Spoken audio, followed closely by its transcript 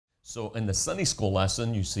So in the Sunday school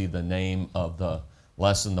lesson, you see the name of the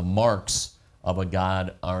lesson, the marks of a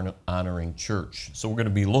God-honoring church. So we're going to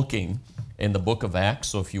be looking in the book of Acts.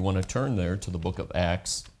 So if you want to turn there to the book of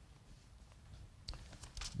Acts,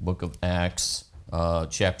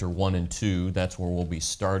 chapter 1 and 2, that's where we'll be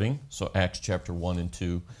starting. So Acts chapter 1 and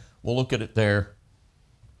 2. We'll look at it there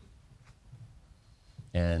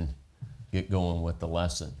and get going with the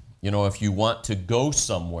lesson. You know, if you want to go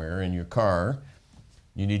somewhere in your car,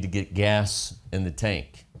 you need to get gas in the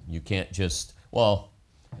tank. You can't just, well,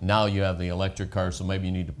 now you have the electric car, so maybe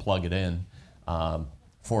you need to plug it in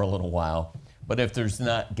for a little while. But if there's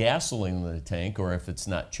not gasoline in the tank, or if it's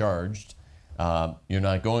not charged, you're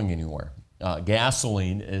not going anywhere.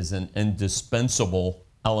 Gasoline is an indispensable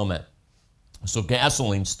element. So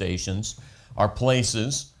gasoline stations are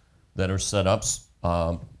places that are set up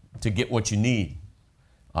to get what you need.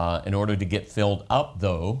 In order to get filled up,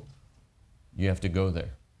 though, you have to go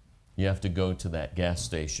there. You have to go to that gas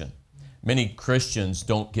station. Many Christians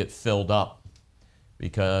don't get filled up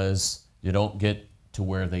because you don't get to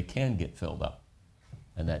where they can get filled up,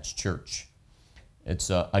 and that's church. It's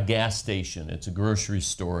a gas station. It's a grocery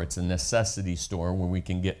store. It's a necessity store where we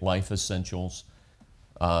can get life essentials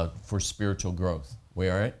for spiritual growth. We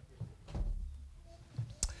all right?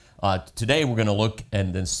 Today we're going to look,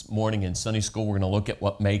 and this morning in Sunday school, we're going to look at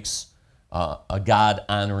what makes a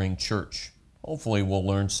God-honoring church. Hopefully we'll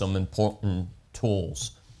learn some important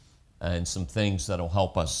tools and some things that will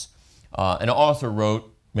help us. An author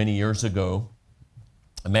wrote many years ago,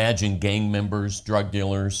 imagine gang members, drug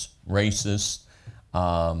dealers, racists,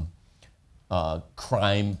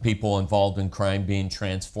 crime, people involved in crime being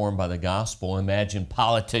transformed by the gospel. Imagine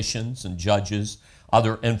politicians and judges,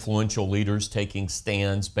 other influential leaders taking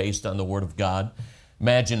stands based on the Word of God.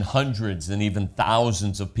 Imagine hundreds and even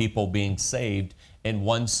thousands of people being saved in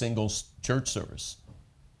one single church service.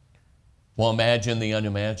 Well, imagine the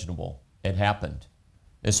unimaginable. It happened.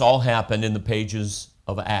 This all happened in the pages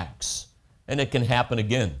of Acts. And it can happen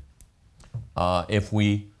again if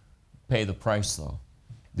we pay the price, though.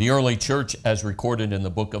 The early church, as recorded in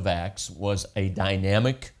the book of Acts, was a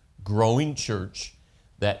dynamic, growing church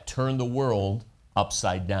that turned the world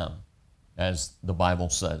upside down, as the Bible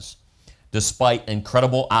says. Despite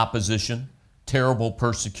incredible opposition, terrible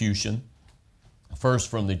persecution, first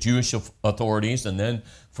from the Jewish authorities and then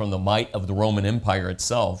from the might of the Roman Empire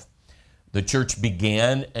itself, the church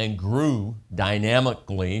began and grew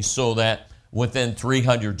dynamically so that within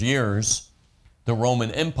 300 years, the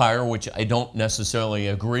Roman Empire, which I don't necessarily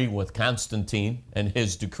agree with Constantine and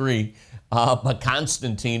his decree, but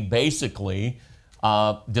Constantine basically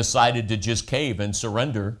decided to just cave and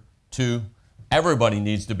surrender to everybody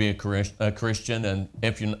needs to be a Christian, and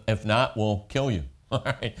if not, we'll kill you. All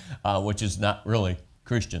right, which is not really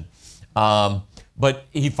Christian. But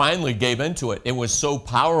he finally gave into it. It was so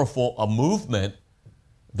powerful a movement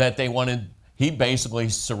that he basically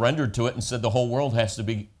surrendered to it and said the whole world has to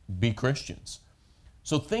be Christians.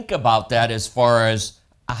 So think about that as far as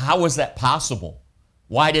how was that possible?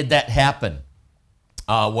 Why did that happen?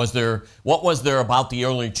 What was there about the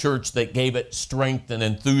early church that gave it strength and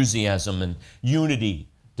enthusiasm and unity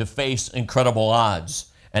to face incredible odds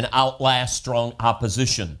and outlast strong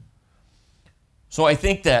opposition? So I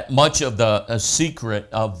think that much of the secret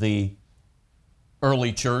of the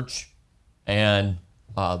early church and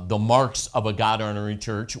the marks of a God-honoring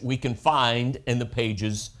church we can find in the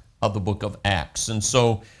pages of the book of Acts. And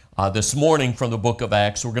so this morning from the book of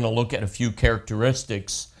Acts, we're going to look at a few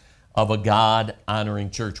characteristics of a God-honoring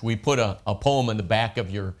church. We put a poem in the back of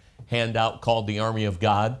your handout called The Army of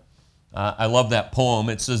God. I love that poem.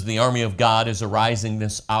 It says, the army of God is arising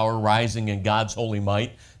this hour, rising in God's holy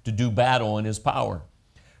might to do battle in His power.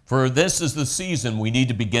 For this is the season we need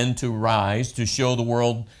to begin to rise to show the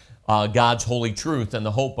world God's holy truth and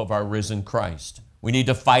the hope of our risen Christ. We need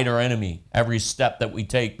to fight our enemy every step that we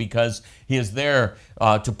take because he is there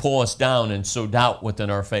to pull us down and sow doubt within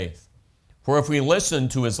our faith. For if we listen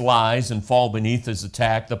to his lies and fall beneath his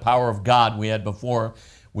attack, the power of God we had before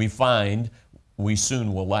we find we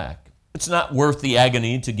soon will lack. It's not worth the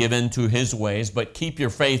agony to give in to his ways, but keep your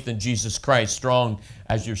faith in Jesus Christ strong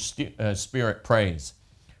as your spirit prays.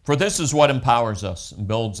 For this is what empowers us and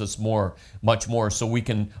builds us much more, so we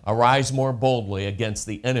can arise more boldly against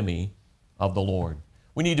the enemy of the Lord.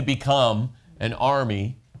 We need to become an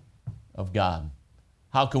army of God.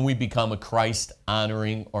 How can we become a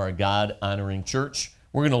Christ-honoring or a God-honoring church?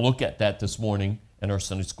 We're going to look at that this morning in our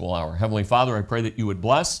Sunday school hour. Heavenly Father, I pray that you would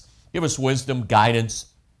bless, give us wisdom, guidance,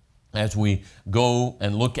 as we go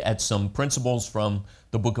and look at some principles from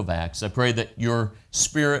the book of Acts. I pray that your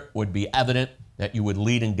Spirit would be evident, that you would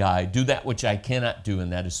lead and guide. Do that which I cannot do,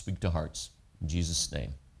 and that is speak to hearts. In Jesus'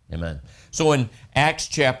 name, amen. So in Acts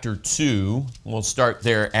chapter 2, we'll start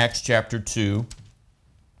there, Acts chapter 2.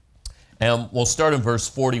 And we'll start in verse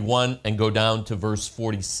 41 and go down to verse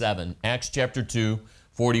 47. Acts chapter 2,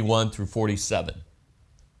 41 through 47.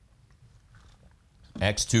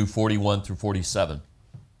 Acts 2, 41 through 47.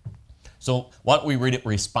 So why don't we read it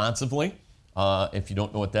responsively, if you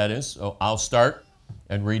don't know what that is. So I'll start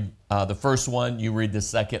and read the first one. You read the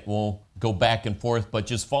second. We'll go back and forth, but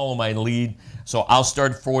just follow my lead. So I'll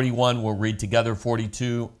start 41. We'll read together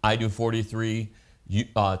 42. I do 43.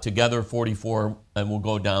 Together 44, and we'll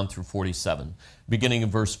go down through 47. Beginning in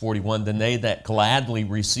verse 41, then they that gladly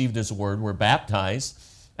received his word were baptized,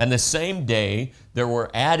 and the same day there were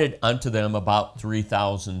added unto them about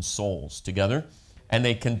 3,000 souls together. And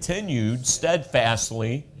they continued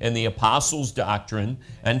steadfastly in the apostles' doctrine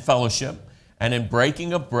and fellowship, and in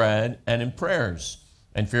breaking of bread and in prayers.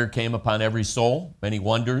 And fear came upon every soul. Many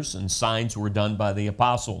wonders and signs were done by the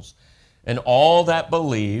apostles. And all that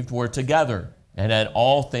believed were together, and had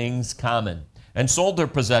all things common, and sold their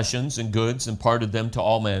possessions and goods, and parted them to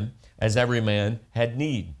all men, as every man had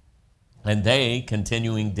need. And they,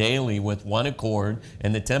 continuing daily with one accord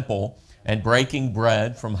in the temple, and breaking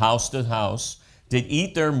bread from house to house, did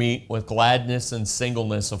eat their meat with gladness and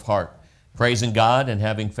singleness of heart, praising God and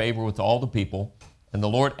having favor with all the people. And the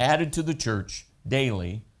Lord added to the church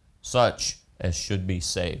daily such as should be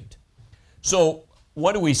saved. So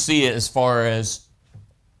what do we see as far as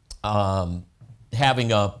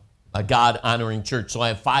having a God-honoring church? So I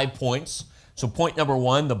have 5 points. So point number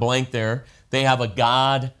 1, the blank there, they have a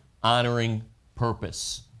God-honoring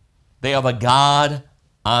purpose. They have a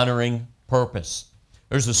God-honoring purpose.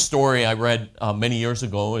 There's a story I read many years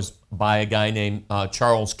ago is by a guy named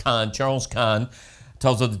Charles Kahn. Charles Kahn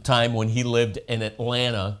tells of the time when he lived in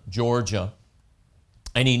Atlanta, Georgia,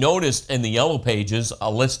 and he noticed in the Yellow Pages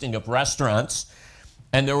a listing of restaurants,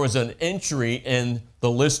 and there was an entry in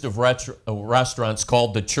the list of restaurants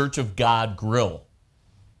called the Church of God Grill,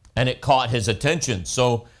 and it caught his attention.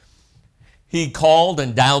 So he called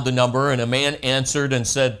and dialed the number, and a man answered and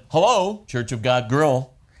said, "Hello, Church of God Grill."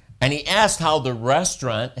 And he asked how the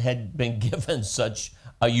restaurant had been given such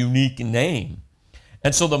a unique name.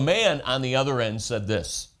 And so the man on the other end said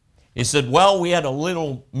this. He said, well, we had a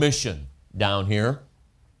little mission down here,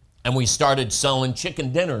 and we started selling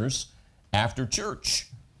chicken dinners after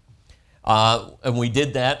church. And we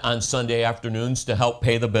did that on Sunday afternoons to help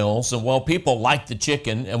pay the bills. And well, people liked the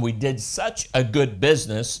chicken, and we did such a good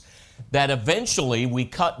business that eventually we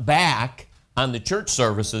cut back on the church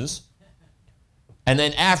services. And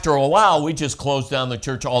then after a while, we just closed down the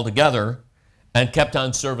church altogether and kept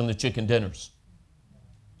on serving the chicken dinners.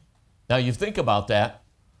 Now you think about that.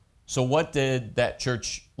 So what did that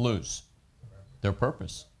church lose? Their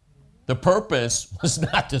purpose. The purpose was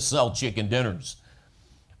not to sell chicken dinners.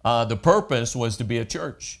 The purpose was to be a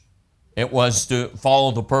church. It was to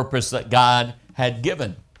follow the purpose that God had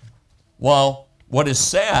given. Well, what is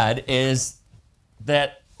sad is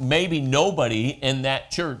that maybe nobody in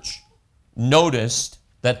that church noticed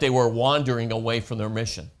that they were wandering away from their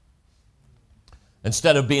mission.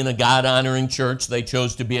 Instead of being a God-honoring church, they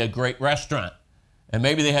chose to be a great restaurant. And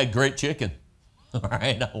maybe they had great chicken. All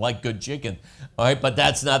right, I like good chicken. All right, but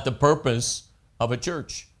that's not the purpose of a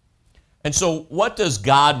church. And so what does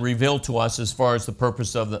God reveal to us as far as the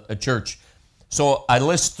purpose of a church? So I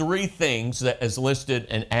list 3 things that is listed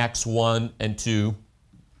in Acts 1 and 2.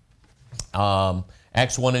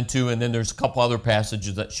 Acts 1 and 2, and then there's a couple other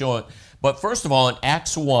passages that show it. But first of all, in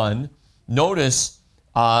Acts 1, notice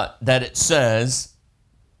that it says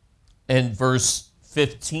in verse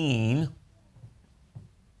 15,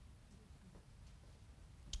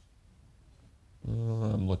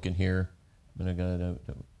 I'm looking here. All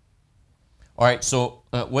right, so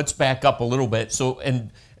let's back up a little bit. So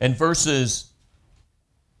in verses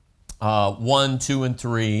 1, 2, and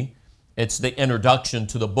 3, it's the introduction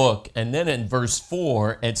to the book. And then in verse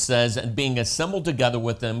 4, it says, and being assembled together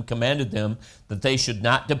with them, commanded them that they should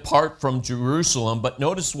not depart from Jerusalem. But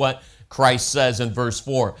notice what Christ says in verse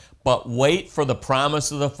 4. But wait for the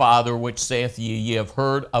promise of the Father, which saith ye have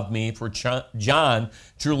heard of me. For John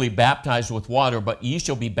truly baptized with water, but ye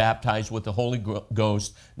shall be baptized with the Holy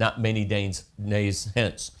Ghost not many days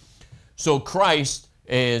hence. So Christ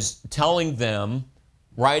is telling them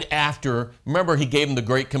right after, remember he gave them the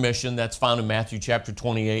Great Commission that's found in Matthew chapter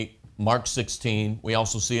 28, Mark 16. We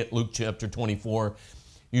also see it in Luke chapter 24.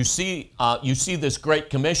 You see this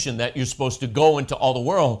Great Commission that you're supposed to go into all the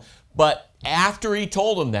world. But after he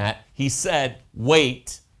told them that, he said,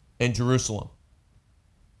 wait in Jerusalem.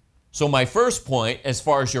 So my first point, as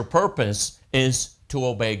far as your purpose, is to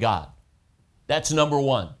obey God. That's number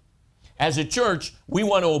one. As a church, we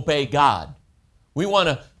want to obey God. We want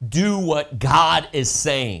to do what God is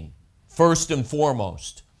saying, first and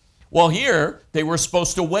foremost. Well, here, they were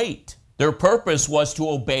supposed to wait. Their purpose was to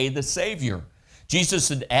obey the Savior. Jesus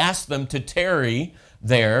had asked them to tarry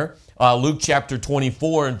there. Luke chapter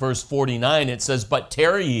 24 and verse 49, it says, "But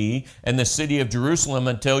tarry ye in the city of Jerusalem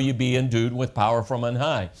until you be endued with power from on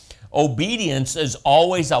high." Obedience is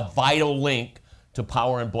always a vital link to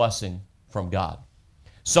power and blessing from God.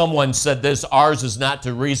 Someone said this, "Ours is not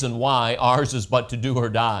to reason why, ours is but to do or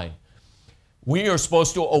die." We are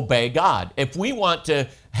supposed to obey God. If we want to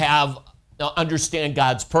understand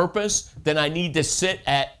God's purpose, then I need to sit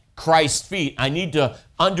at Christ's feet. I need to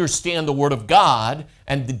understand the Word of God,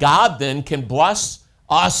 and God then can bless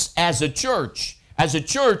us as a church. As a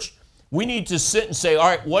church, we need to sit and say, all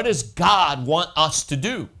right, what does God want us to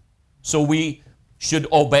do? So we should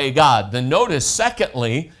obey God. Then notice,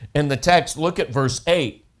 secondly, in the text, look at verse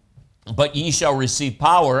 8. "But ye shall receive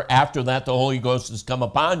power, after that the Holy Ghost is come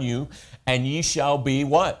upon you, and ye shall be"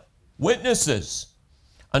 what? "Witnesses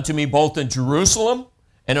unto me both in Jerusalem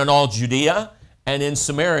and in all Judea and in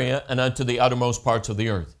Samaria and unto the uttermost parts of the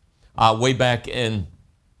earth." Way back in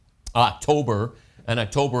October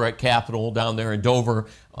at Capitol down there in Dover,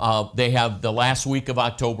 they have the last week of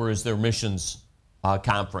October is their missions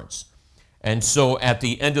conference. And so at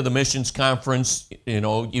the end of the missions conference,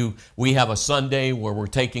 we have a Sunday where we're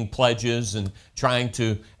taking pledges and trying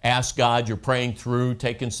to ask God. You're praying through,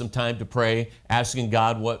 taking some time to pray, asking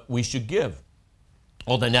God what we should give.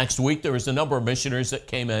 Well, the next week there was a number of missionaries that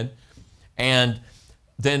came in, and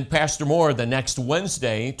then Pastor Moore the next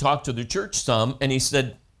Wednesday talked to the church some, and he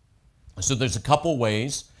said, so there's a couple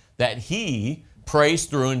ways that he prays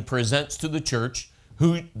through and presents to the church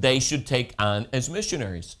who they should take on as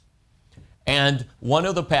missionaries. And one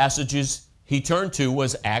of the passages he turned to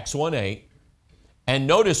was Acts 1:8. And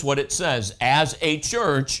notice what it says. As a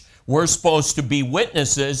church, we're supposed to be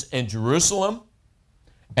witnesses in Jerusalem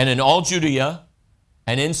and in all Judea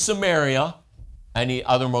and in Samaria and the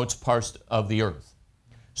othermost parts of the earth.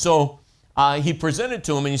 So he presented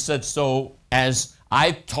to him and he said, so as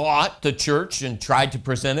I taught the church and tried to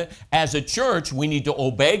present it, as a church, we need to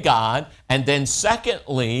obey God. And then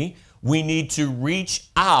secondly, we need to reach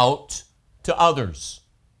out to others.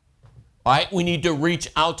 All right, we need to reach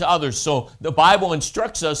out to others. So the Bible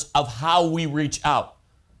instructs us of how we reach out.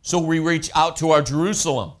 So we reach out to our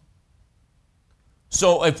Jerusalem.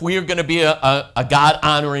 So if we are going to be a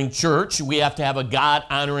God-honoring church, we have to have a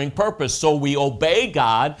God-honoring purpose. So we obey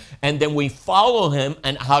God, and then we follow him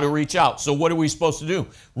and how to reach out. So what are we supposed to do?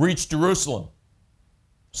 Reach Jerusalem.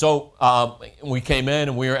 So we came in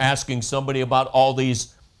and we were asking somebody about all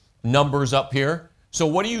these numbers up here. So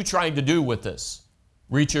what are you trying to do with this?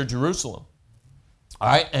 Reach your Jerusalem. All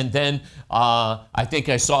right, and then I think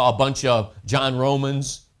I saw a bunch of John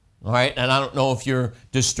Romans. All right, and I don't know if you're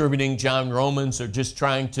distributing John Romans or just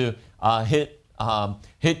trying to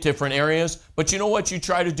hit different areas. But you know what you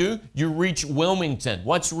try to do? You reach Wilmington.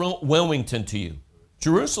 What's Wilmington to you?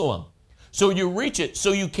 Jerusalem. So you reach it.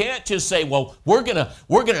 So you can't just say, well, we're gonna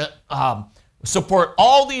support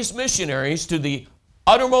all these missionaries to the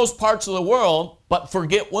uttermost parts of the world, but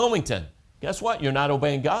forget Wilmington. Guess what? You're not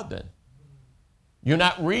obeying God then. You're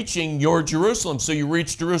not reaching your Jerusalem, so you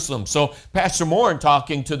reach Jerusalem. So Pastor Moore, in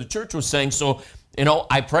talking to the church, was saying, so,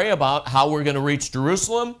 I pray about how we're going to reach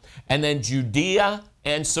Jerusalem and then Judea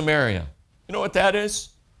and Samaria. You know what that is?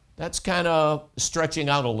 That's kind of stretching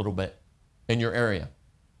out a little bit in your area.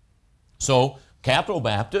 So Capitol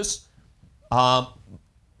Baptist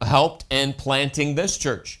helped in planting this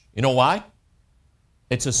church. You know why?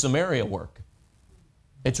 It's a Samaria work.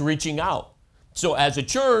 It's reaching out. So as a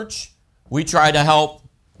church, we try to help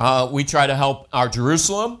our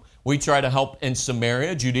Jerusalem. We try to help in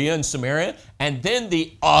Samaria, Judea and Samaria, and then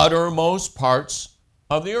the uttermost parts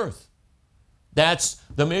of the earth. That's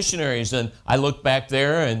the missionaries. And I look back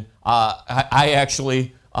there, and I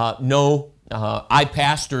actually know I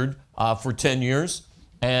pastored for 10 years,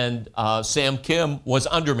 and Sam Kim was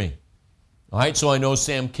under me. All right, so I know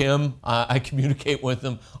Sam Kim. I communicate with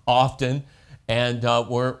him often. And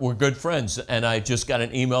we're good friends. And I just got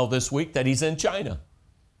an email this week that he's in China.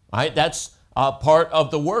 All right, that's part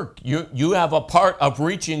of the work. You have a part of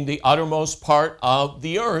reaching the uttermost part of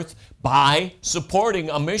the earth by supporting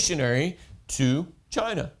a missionary to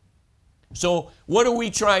China. So what are we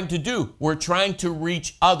trying to do? We're trying to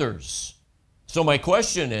reach others. So my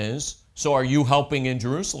question is, so are you helping in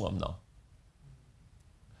Jerusalem though?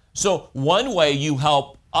 So one way you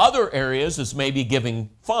help other areas is maybe giving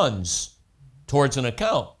funds towards an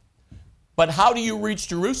account. But how do you reach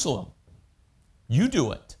Jerusalem? You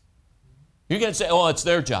do it. You're going to say, oh, it's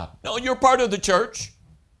their job. No, you're part of the church.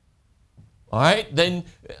 All right, then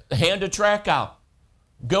hand a tract out.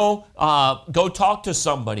 Go talk to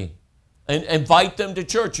somebody and invite them to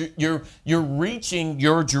church. You're reaching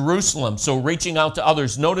your Jerusalem, so reaching out to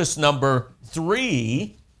others. Notice number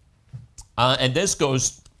 3, and this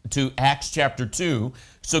goes to Acts chapter 2.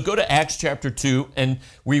 So go to Acts chapter 2, and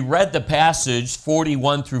we read the passage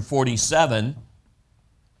 41 through 47.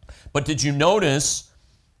 But did you notice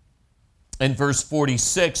in verse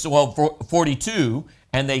 46, 42,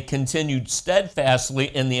 and they continued steadfastly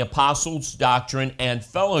in the apostles' doctrine and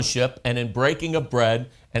fellowship, and in breaking of bread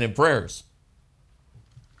and in prayers.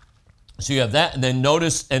 So you have that, and then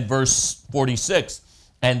notice in verse 46,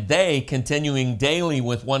 and they continuing daily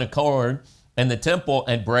with one accord in the temple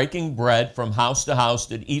and breaking bread from house to house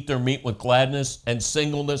did eat their meat with gladness and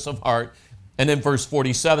singleness of heart. And then verse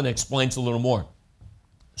 47 explains a little more.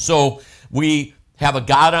 So we have a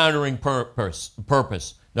God-honoring purpose.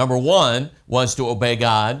 Number 1 was to obey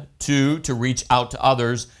God. 2, to reach out to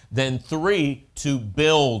others. Then 3, to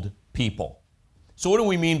build people. So what do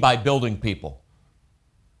we mean by building people?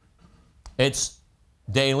 It's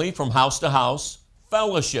daily from house to house,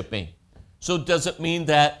 fellowshipping. So does it mean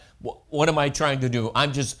that, what am I trying to do?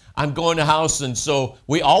 I'm going to house, and so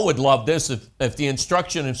we all would love this if the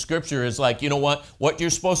instruction in Scripture is like, you know what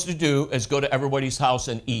you're supposed to do is go to everybody's house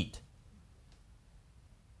and eat.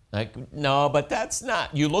 Like, no, but that's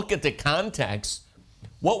not. You look at the context.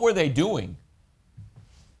 What were they doing?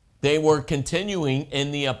 They were continuing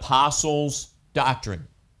in the apostles' doctrine.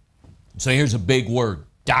 So here's a big word,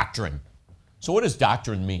 doctrine. So what does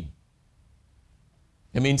doctrine mean?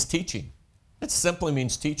 It means teaching. It simply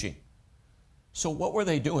means teaching. So what were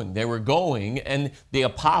they doing? They were going, and the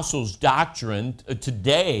apostles' doctrine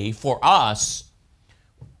today for us,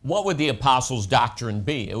 what would the apostles' doctrine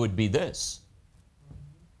be? It would be this.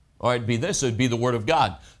 Or it'd be this, it'd be the Word of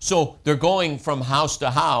God. So they're going from house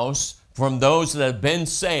to house, from those that have been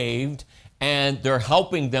saved, and they're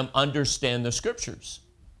helping them understand the Scriptures.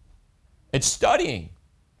 It's studying.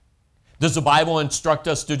 Does the Bible instruct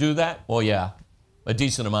us to do that? Well, yeah, a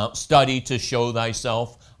decent amount. Study to show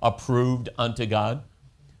thyself approved unto God.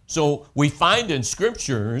 So we find in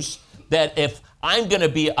Scriptures that if I'm going to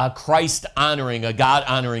be a Christ-honoring, a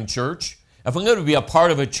God-honoring church, if I'm going to be a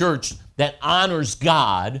part of a church that honors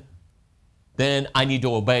God, then I need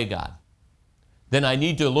to obey God. Then I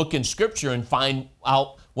need to look in Scripture and find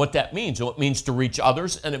out what that means. So it means to reach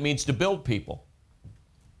others, and it means to build people.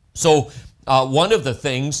 So one of the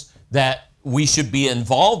things that we should be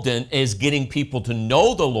involved in is getting people to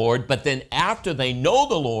know the Lord, but then after they know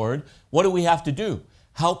the Lord, what do we have to do?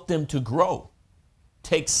 Help them to grow.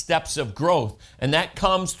 Take steps of growth. And that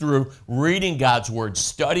comes through reading God's Word,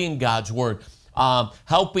 studying God's Word,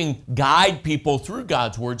 helping guide people through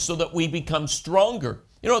God's Word so that we become stronger.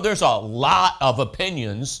 You know, there's a lot of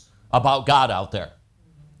opinions about God out there.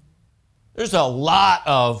 There's a lot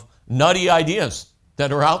of nutty ideas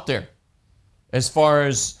that are out there. As far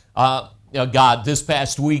as God, this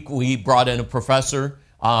past week we brought in a professor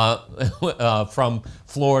from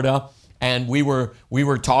Florida, and we were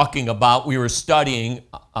studying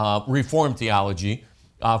Reformed theology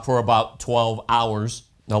for about 12 hours,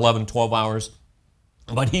 11, 12 hours.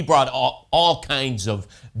 But he brought all kinds of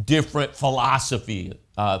different philosophy,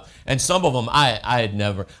 and some of them I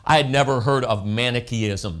had never heard of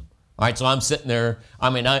Manichaeism. All right, so I'm sitting there.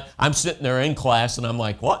 I'm sitting there in class, and I'm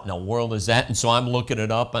like, what in the world is that? And so I'm looking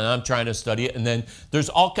it up, and I'm trying to study it. And then there's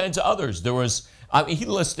all kinds of others. He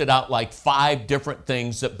listed out like 5 different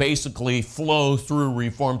things that basically flow through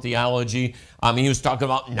Reformed theology. He was talking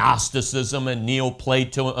about Gnosticism and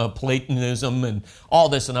Neoplatonism and all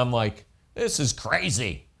this, and I'm like, this is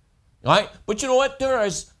crazy. All right, but you know what? There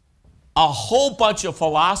is a whole bunch of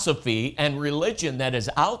philosophy and religion that is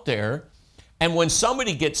out there. And when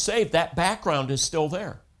somebody gets saved, that background is still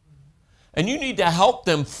there. And you need to help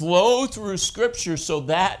them flow through Scripture so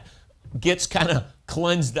that gets kind of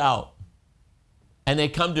cleansed out. And they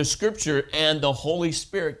come to Scripture, and the Holy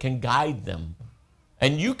Spirit can guide them.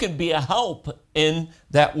 And you can be a help in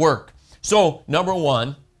that work. So, number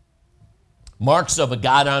 1, marks of a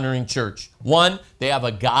God-honoring church. 1, they have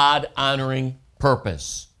a God-honoring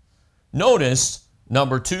purpose. Notice,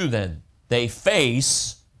 number 2 then, they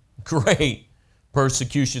face great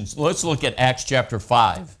persecutions. Let's look at Acts chapter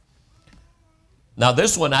 5. Now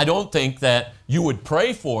this one I don't think that you would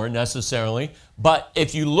pray for necessarily, but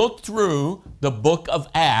if you look through the book of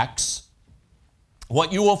Acts,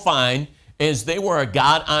 what you will find is they were a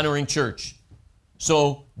God-honoring church.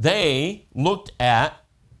 So they had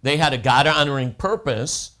a God-honoring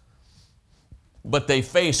purpose, but they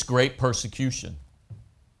faced great persecution.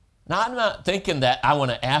 Now, I'm not thinking that I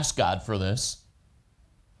want to ask God for this.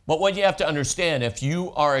 But what you have to understand, if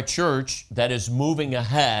you are a church that is moving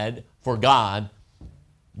ahead for God,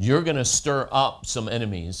 you're going to stir up some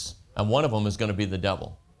enemies, and one of them is going to be the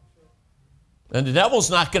devil. And the devil's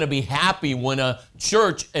not going to be happy when a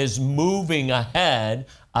church is moving ahead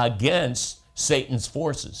against Satan's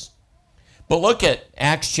forces. But look at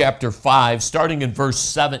Acts chapter 5, starting in verse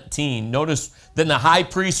 17. Notice, then the high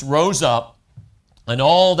priest rose up, and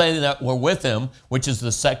all they that were with him, which is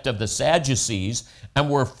the sect of the Sadducees, and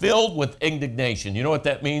were filled with indignation. You know what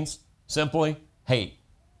that means? Simply, hate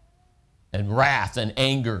and wrath and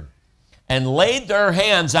anger, and laid their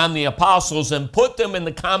hands on the apostles and put them in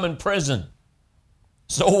the common prison.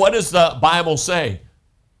 So what does the Bible say?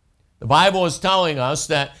 The Bible is telling us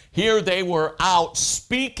that here they were out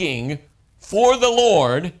speaking for the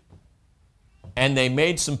Lord, and they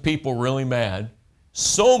made some people really mad,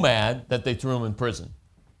 so mad that they threw them in prison.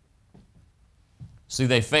 See,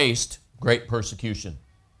 they faced great persecution.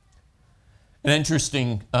 An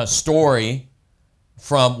interesting story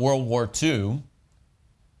from World War II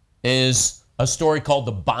is a story called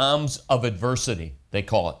the bombs of adversity, they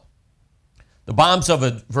call it. The bombs of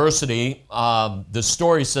adversity, the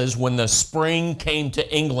story says, when the spring came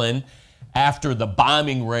to England after the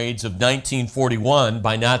bombing raids of 1941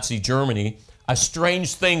 by Nazi Germany, a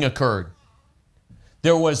strange thing occurred.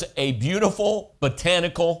 There was a beautiful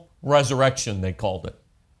botanical resurrection, they called it.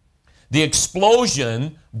 The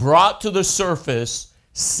explosion brought to the surface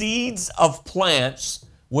seeds of plants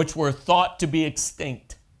which were thought to be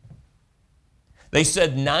extinct. They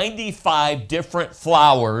said 95 different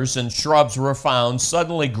flowers and shrubs were found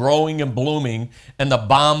suddenly growing and blooming in the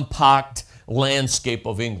bomb-pocked landscape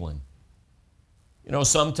of England. You know,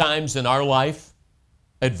 sometimes in our life,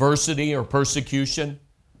 adversity or persecution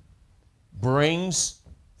brings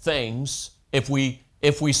things, if we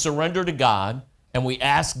surrender to God and we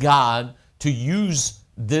ask God to use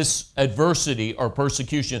this adversity or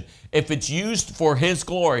persecution, if it's used for His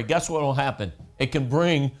glory, guess what will happen? It can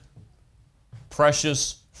bring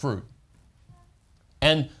precious fruit.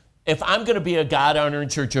 And if I'm going to be a God-honoring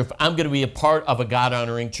church, or if I'm going to be a part of a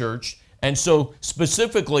God-honoring church, and so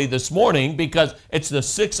specifically this morning, because it's the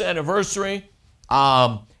 6th anniversary,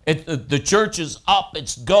 the church is up,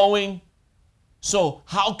 it's going. So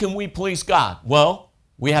how can we please God? Well,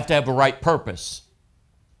 we have to have a right purpose.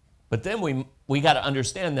 But then we got to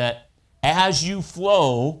understand that as you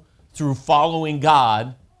flow through following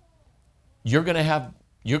God, you're going to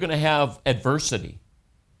have adversity.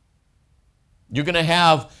 You're going to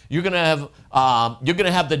have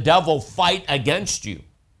the devil fight against you.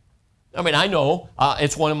 I mean, I know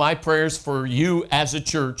it's one of my prayers for you as a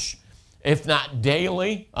church, if not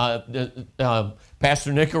daily.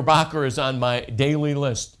 Pastor Knickerbocker is on my daily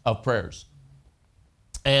list of prayers.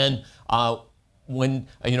 And when,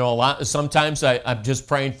 you know, sometimes I'm just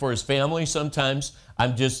praying for his family. Sometimes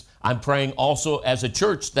I'm praying also as a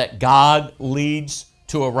church that God leads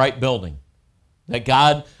to a right building, that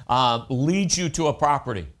God leads you to a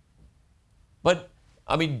property. But,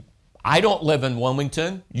 I mean, I don't live in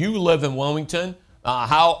Wilmington. You live in Wilmington.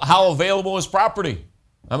 How available is property?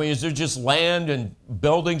 I mean, is there just land and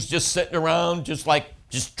buildings just sitting around,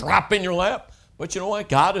 just drop in your lap? But you know what?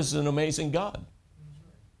 God is an amazing God.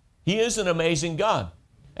 He is an amazing God.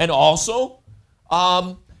 And also,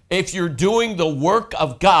 if you're doing the work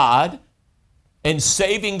of God and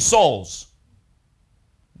saving souls,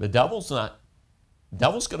 the devil's going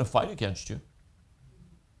to fight against you.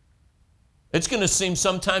 It's going to seem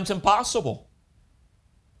sometimes impossible.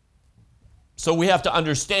 So we have to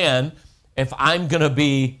understand, if I'm going to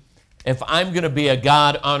be a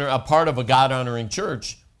part of a God-honoring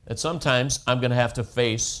church, that sometimes I'm going to have to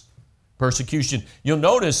face persecution. You'll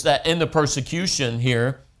notice that in the persecution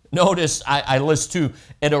here, notice I list two,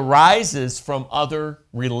 it arises from other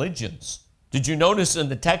religions. Did you notice in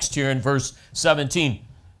the text here in verse 17?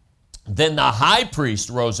 Then the high priest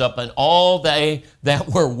rose up, and all they that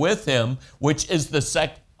were with him, which is the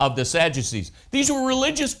sect of the Sadducees. These were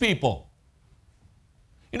religious people.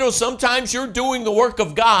 You know, sometimes you're doing the work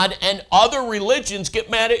of God and other religions get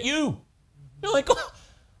mad at you. You're like, oh,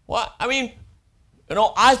 what? I mean, you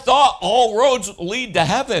know, I thought all roads lead to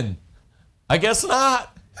heaven. I guess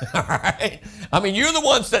not. All right? I mean, you're the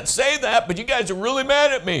ones that say that, but you guys are really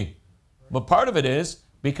mad at me. But part of it is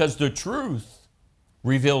because the truth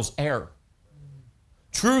reveals error.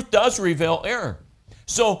 Truth does reveal error.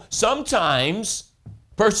 So sometimes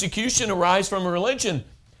persecution arises from a religion.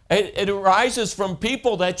 It arises from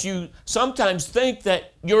people that you sometimes think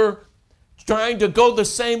that you're trying to go the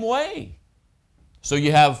same way. So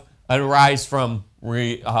you have it arise from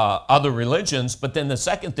other religions. But then the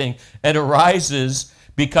second thing, it arises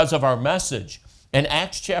because of our message. In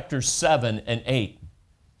Acts chapter 7 and 8,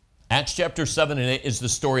 Acts chapter 7 and 8 is the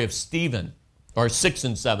story of Stephen, or 6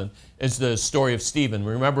 and 7 is the story of Stephen.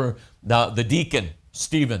 Remember the deacon,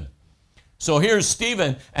 Stephen. So here's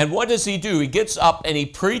Stephen, and what does he do? He gets up and he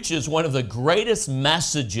preaches one of the greatest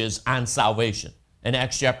messages on salvation in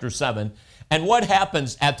Acts chapter 7. And what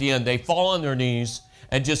happens at the end? They fall on their knees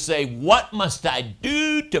and just say, "What must I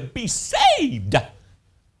do to be saved?"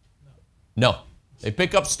 No. They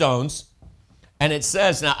pick up stones, and it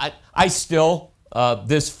says, now I still,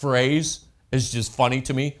 this phrase is just funny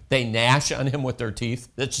to me. They gnash on him with their teeth.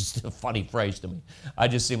 That's just a funny phrase to me. I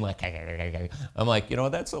just seem like, I'm like,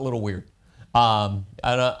 that's a little weird. I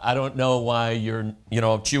don't know why you're,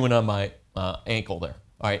 chewing on my ankle there.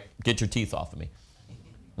 All right, get your teeth off of me.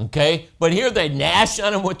 Okay? But here they gnash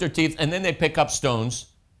on him with their teeth, and then they pick up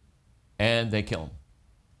stones, and they kill him.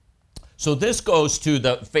 So this goes to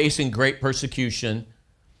the facing great persecution,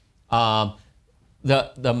 the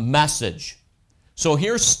message. So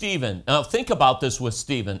here's Stephen. Now think about this with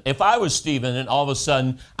Stephen. If I was Stephen and all of a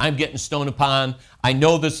sudden I'm getting stoned upon, I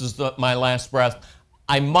know this is my last breath,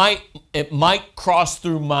 it might cross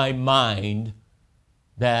through my mind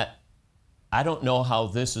that I don't know how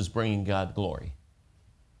this is bringing God glory.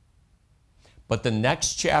 But the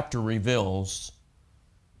next chapter reveals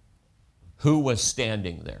who was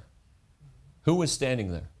standing there. Who was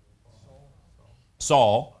standing there?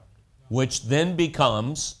 Saul, which then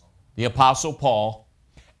becomes the Apostle Paul.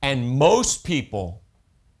 And most people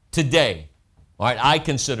today, all right, I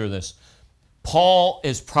consider this, Paul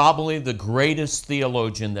is probably the greatest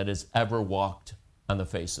theologian that has ever walked on the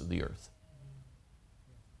face of the earth.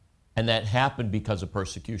 And that happened because of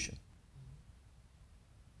persecution.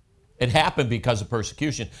 It happened because of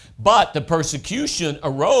persecution. But the persecution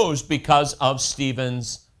arose because of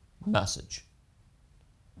Stephen's message.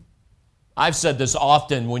 I've said this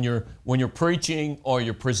often when you're preaching or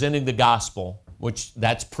you're presenting the gospel, which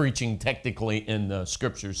that's preaching technically in the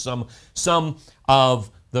scriptures. Some of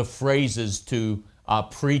the phrases to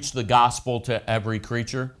preach the gospel to every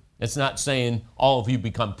creature, it's not saying all of you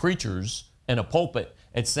become preachers in a pulpit.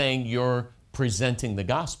 It's saying you're presenting the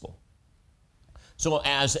gospel. So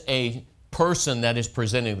as a person that is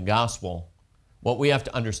presenting the gospel, what we have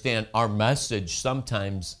to understand, our message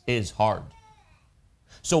sometimes is hard.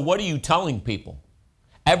 So what are you telling people?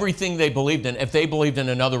 Everything they believed in, if they believed in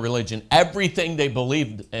another religion, everything they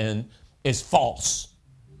believed in is false.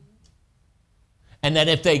 And that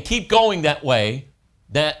if they keep going that way,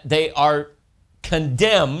 that they are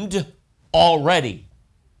condemned already.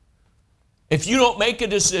 If you don't make a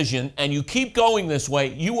decision and you keep going this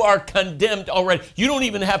way, you are condemned already. You don't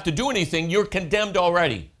even have to do anything. You're condemned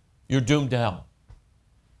already. You're doomed to hell.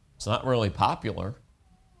 It's not really popular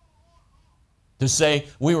to say.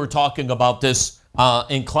 We were talking about this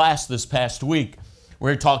in class this past week.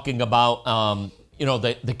 We were talking about,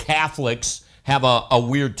 the Catholics have a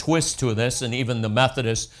weird twist to this, and even the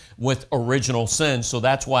Methodists with original sin. So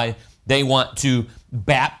that's why they want to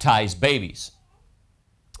baptize babies,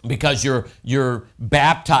 because you're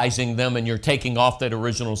baptizing them and you're taking off that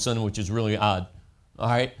original sin, which is really odd. All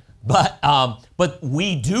right, but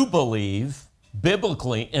we do believe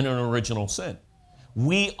biblically in an original sin.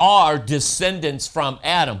 We are descendants from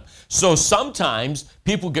Adam. So sometimes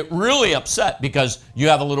people get really upset because you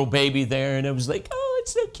have a little baby there and it was like, oh,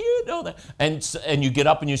 it's so cute, and all that. And you get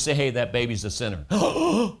up and you say, hey, that baby's a sinner.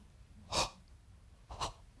 Oh,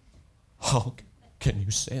 can you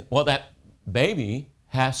say it? Well, that baby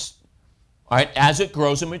has, all right, as it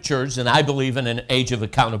grows and matures, and I believe in an age of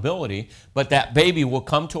accountability, but that baby will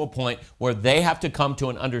come to a point where they have to come to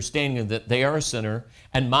an understanding that they are a sinner,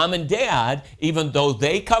 and mom and dad, even though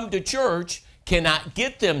they come to church, cannot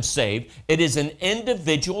get them saved. It is an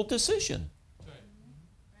individual decision.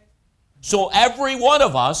 So every one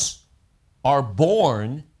of us are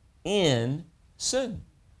born in sin.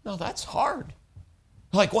 Now that's hard.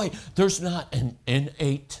 Like, wait, there's not an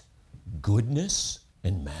innate goodness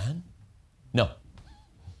in man? No.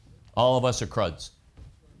 All of us are cruds.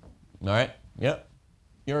 All right? Yep.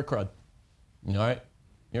 You're a crud. All right?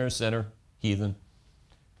 You're a sinner, heathen.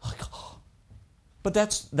 Like, oh. But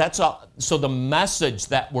that's all. So the message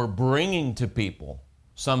that we're bringing to people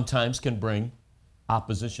sometimes can bring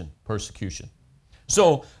opposition, persecution.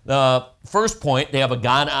 So the first point, they have a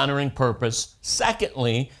God-honoring purpose.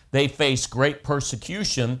 Secondly, they face great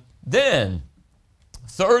persecution. Then,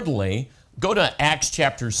 thirdly, go to Acts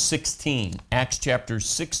chapter 16. Acts chapter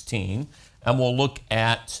 16, and we'll look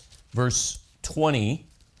at verse 20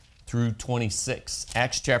 through 26.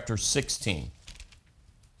 Acts chapter 16.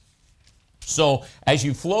 So as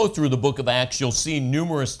you flow through the book of Acts, you'll see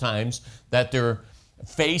numerous times that they're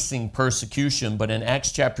facing persecution. But in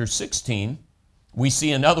Acts chapter 16, we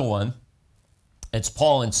see another one. It's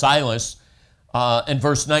Paul and Silas in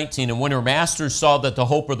verse 19. And when their masters saw that the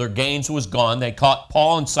hope of their gains was gone, they caught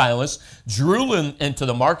Paul and Silas, drew them into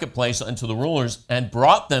the marketplace unto the rulers, and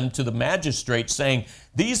brought them to the magistrates, saying,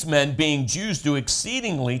 These men, being Jews, do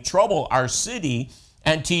exceedingly trouble our city,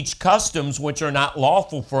 and teach customs which are not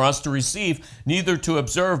lawful for us to receive, neither to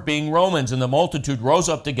observe, being Romans. And the multitude rose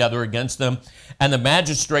up together against them, and the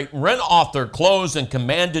magistrate rent off their clothes and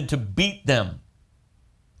commanded to beat them.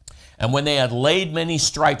 And when they had laid many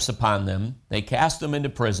stripes upon them, they cast them into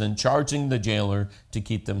prison, charging the jailer to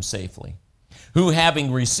keep them safely, who,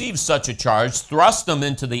 having received such a charge, thrust them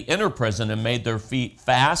into the inner prison and made their feet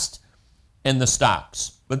fast in the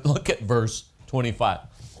stocks. But look at verse 25.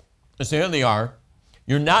 So here they are.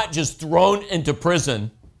 You're not just thrown into prison,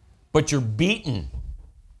 but you're beaten.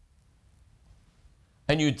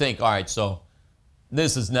 And you'd think, all right, so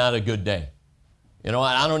this is not a good day. You know,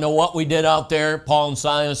 I don't know what we did out there. Paul and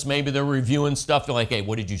Silas, maybe they're reviewing stuff. They're like, hey,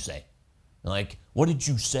 what did you say? They're like, what did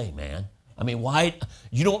you say, man? I mean, why?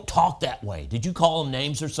 You don't talk that way. Did you call them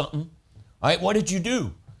names or something? All right, what did you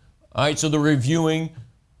do? All right, so they're reviewing.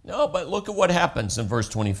 No, but look at what happens in verse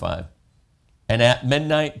 25. And at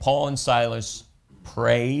midnight, Paul and Silas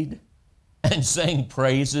prayed and sang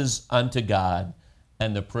praises unto God,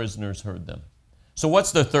 and the prisoners heard them. So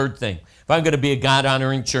what's the third thing? If I'm going to be a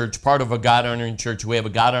God-honoring church, part of a God-honoring church, we have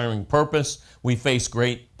a God-honoring purpose. We face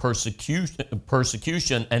great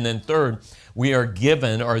persecution. And then third, we are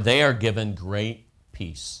given, or they are given, great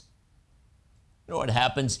peace. You know what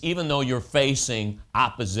happens? Even though you're facing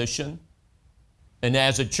opposition, and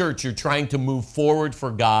as a church, you're trying to move forward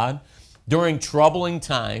for God, during troubling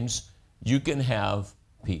times, you can have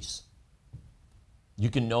peace.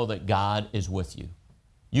 You can know that God is with you.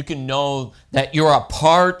 You can know that you're a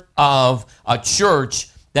part of a church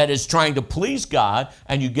that is trying to please God,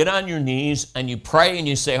 and you get on your knees and you pray and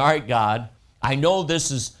you say, all right, God, I know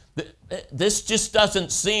this just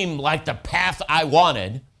doesn't seem like the path I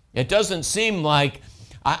wanted. It doesn't seem like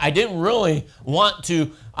I didn't really want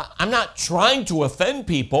to. I'm not trying to offend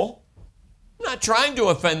people. I'm not trying to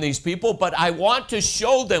offend these people, but I want to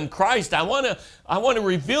show them Christ. I want to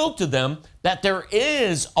reveal to them that there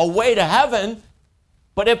is a way to heaven,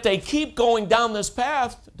 but if they keep going down this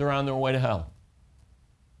path, they're on their way to hell.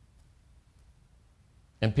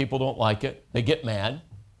 And people don't like it. They get mad.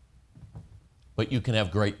 But you can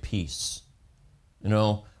have great peace. You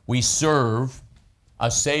know, we serve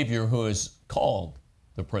a Savior who is called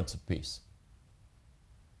the Prince of Peace.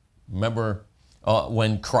 Remember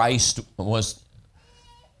when Christ was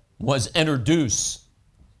introduced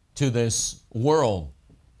to this world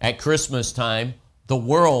at Christmas time, the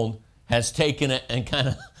world has taken it and kind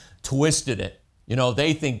of twisted it. You know,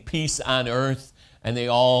 they think peace on earth, and they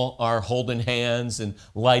all are holding hands and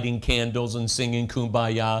lighting candles and singing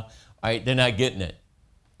Kumbaya. All right, they're not getting it.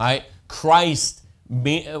 All right, Christ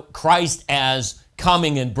as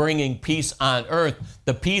coming and bringing peace on earth.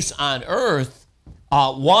 The peace on earth,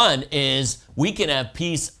 one is we can have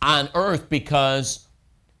peace on earth because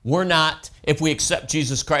we're not, if we accept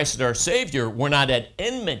Jesus Christ as our Savior, we're not at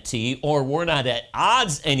enmity or we're not at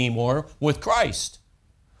odds anymore with Christ.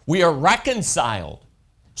 We are reconciled.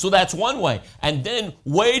 So that's one way. And then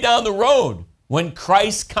way down the road, when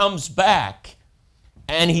Christ comes back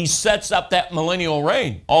and he sets up that millennial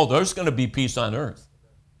reign, oh, there's going to be peace on earth.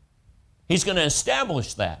 He's going to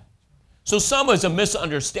establish that. So some is a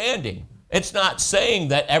misunderstanding. It's not saying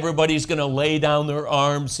that everybody's going to lay down their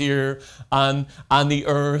arms here on the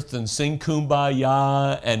earth and sing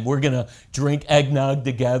Kumbaya and we're going to drink eggnog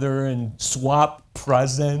together and swap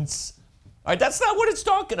presents. All right, that's not what it's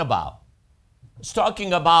talking about. It's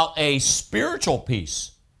talking about a spiritual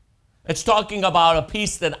peace. It's talking about a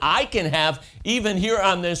peace that I can have even here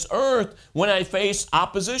on this earth when I face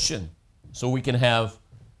opposition. So we can have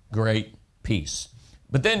great peace.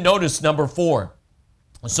 But then notice number 4.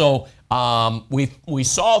 So we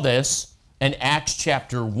saw this in Acts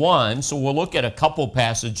chapter 1. So we'll look at a couple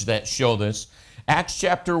passages that show this. Acts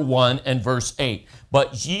chapter 1 and verse 8.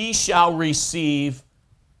 But ye shall receive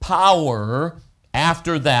power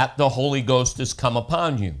after that the Holy Ghost is come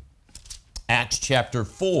upon you. Acts chapter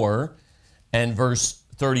 4 and verse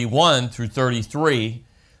 31 through 33.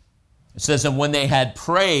 It says, and when they had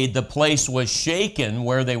prayed, the place was shaken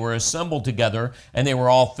where they were assembled together, and they were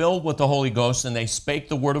all filled with the Holy Ghost, and they spake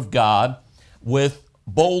the word of God with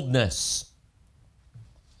boldness.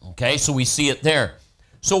 Okay, so we see it there.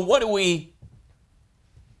 So what do we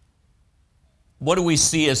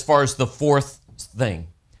see as far as the fourth thing?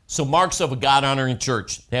 So marks of a God-honoring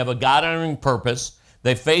church. They have a God-honoring purpose.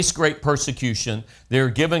 They face great persecution. They're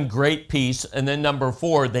given great peace. And then number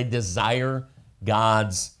 4, they desire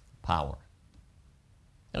God's power.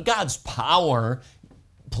 Now, God's power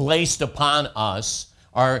placed upon us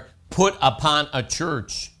or put upon a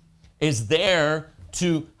church is there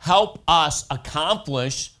to help us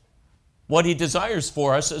accomplish what he desires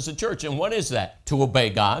for us as a church. And what is that? To obey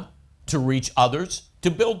God, to reach others,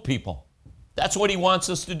 to build people. That's what he wants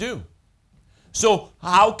us to do. So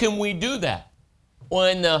how can we do that? Well,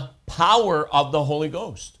 in the power of the Holy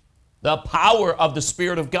Ghost, the power of the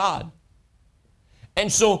Spirit of God.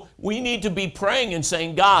 And so we need to be praying and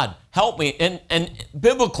saying, God, help me. And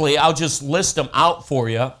biblically, I'll just list them out for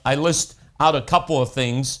you. I list out a couple of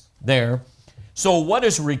things there. So what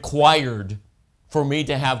is required for me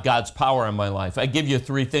to have God's power in my life? I give you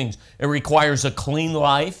 3 things. It requires a clean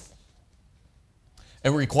life. It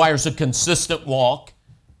requires a consistent walk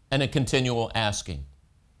and a continual asking.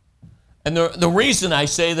 And the reason I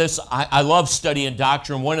say this, I love studying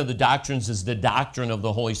doctrine. One of the doctrines is the doctrine of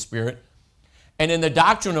the Holy Spirit. And in the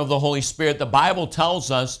doctrine of the Holy Spirit, the Bible tells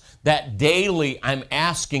us that daily I'm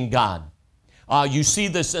asking God. You see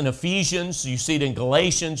this in Ephesians, you see it in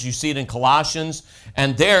Galatians, you see it in Colossians,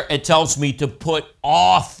 and there it tells me to put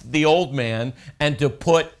off the old man and to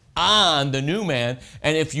put on the new man.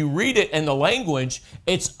 And if you read it in the language,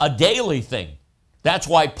 it's a daily thing. That's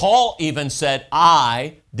why Paul even said,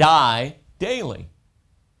 I die daily.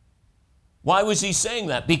 Why was he saying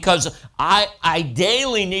that? Because I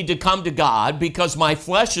daily need to come to God because my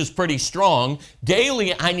flesh is pretty strong.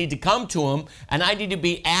 Daily I need to come to him and I need to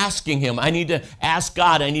be asking him. I need to ask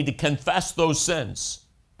God. I need to confess those sins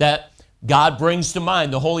that God brings to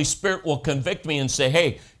mind. The Holy Spirit will convict me and say,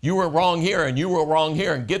 hey, you were wrong here and you were wrong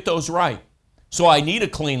here, and get those right. So I need a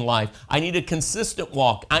clean life. I need a consistent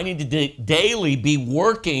walk. I need to daily be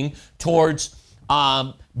working towards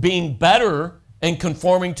being better and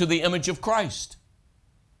conforming to the image of Christ.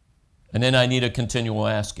 And then I need a continual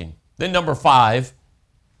asking. Then number 5,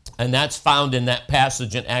 and that's found in that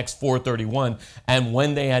passage in Acts 4:31, and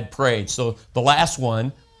when they had prayed. So the last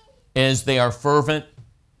one is they are fervent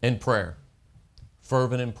in prayer.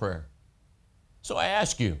 Fervent in prayer. So I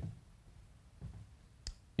ask you,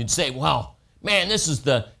 you'd say, well, man, this is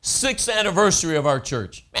the 6th anniversary of our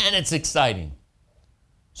church. Man, it's exciting.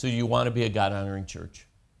 So you want to be a God-honoring church.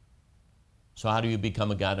 So how do you become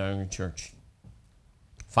a God-honoring church?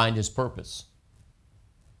 Find his purpose.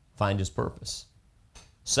 Find his purpose.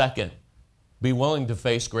 Second, be willing to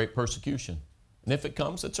face great persecution. And if it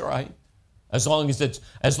comes, it's all right. As long as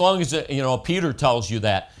Peter tells you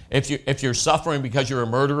that. If you're suffering because you're a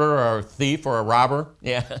murderer or a thief or a robber,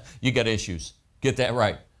 yeah, you got issues. Get that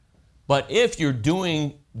right. But if you're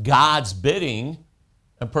doing God's bidding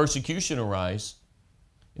and persecution arise,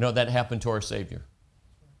 that happened to our Savior.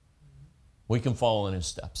 We can follow in his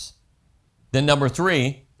steps. Then number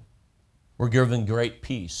 3, we're given great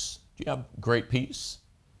peace. Do you have great peace?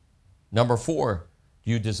 Number 4,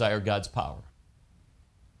 do you desire God's power?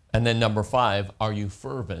 And then number 5, are you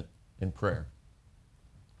fervent in prayer?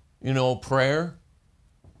 Prayer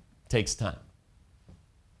takes time.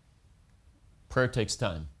 Prayer takes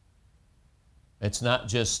time. It's not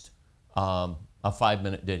just a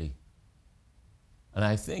 5-minute ditty. And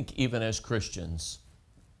I think even as Christians,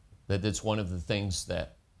 that it's one of the things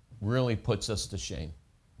that really puts us to shame.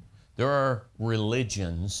 There are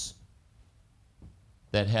religions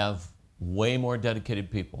that have way more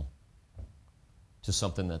dedicated people to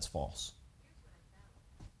something that's false.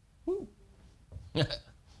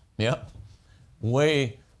 Yep.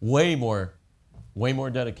 Way more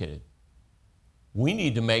dedicated. We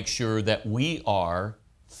need to make sure that we are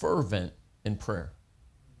fervent in prayer.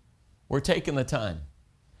 We're taking the time,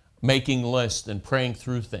 making lists and praying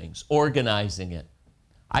through things, organizing it.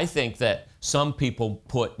 I think that some people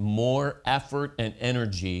put more effort and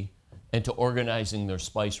energy into organizing their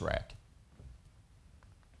spice rack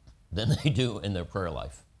than they do in their prayer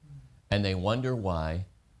life. And they wonder why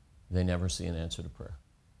they never see an answer to prayer.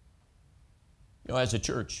 As a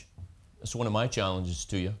church, that's one of my challenges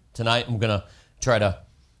to you. Tonight I'm going to try to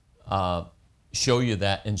show you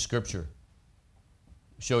that in Scripture.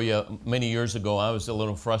 Show you, many years ago, I was a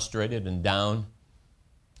little frustrated and down,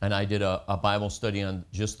 and I did a Bible study on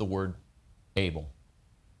just the word able.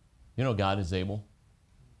 God is able.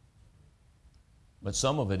 But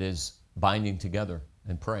some of it is binding together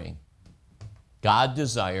and praying. God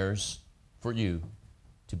desires for you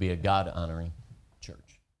to be a God-honoring